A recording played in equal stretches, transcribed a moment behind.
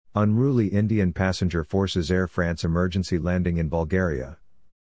Unruly Indian passenger forces Air France emergency landing in Bulgaria.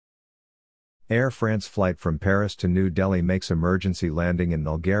 Air France flight from Paris to New Delhi makes emergency landing in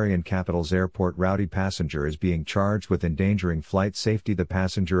Bulgarian capital's airport. Rowdy passenger is being charged with endangering flight safety. The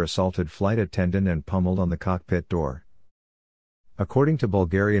passenger assaulted flight attendant and pummeled on the cockpit door. According to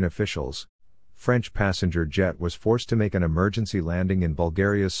Bulgarian officials, French passenger jet was forced to make an emergency landing in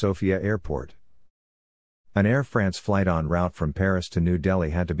Bulgaria's Sofia airport. An Air France flight en route from Paris to New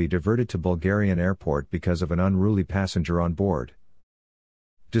Delhi had to be diverted to Bulgarian airport because of an unruly passenger on board.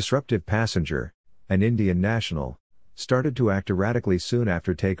 Disruptive passenger, an Indian national, started to act erratically soon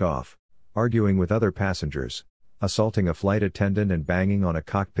after takeoff, arguing with other passengers, assaulting a flight attendant and banging on a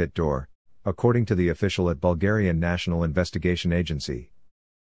cockpit door, according to the official at Bulgarian National Investigation Agency.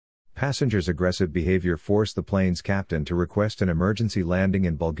 Passengers' aggressive behavior forced the plane's captain to request an emergency landing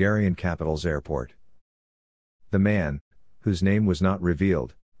in Bulgarian capital's airport. The man, whose name was not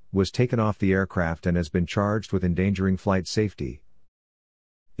revealed, was taken off the aircraft and has been charged with endangering flight safety.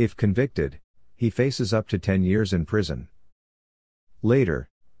 If convicted, he faces up to 10 years in prison. Later,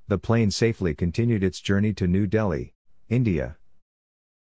 the plane safely continued its journey to New Delhi, India.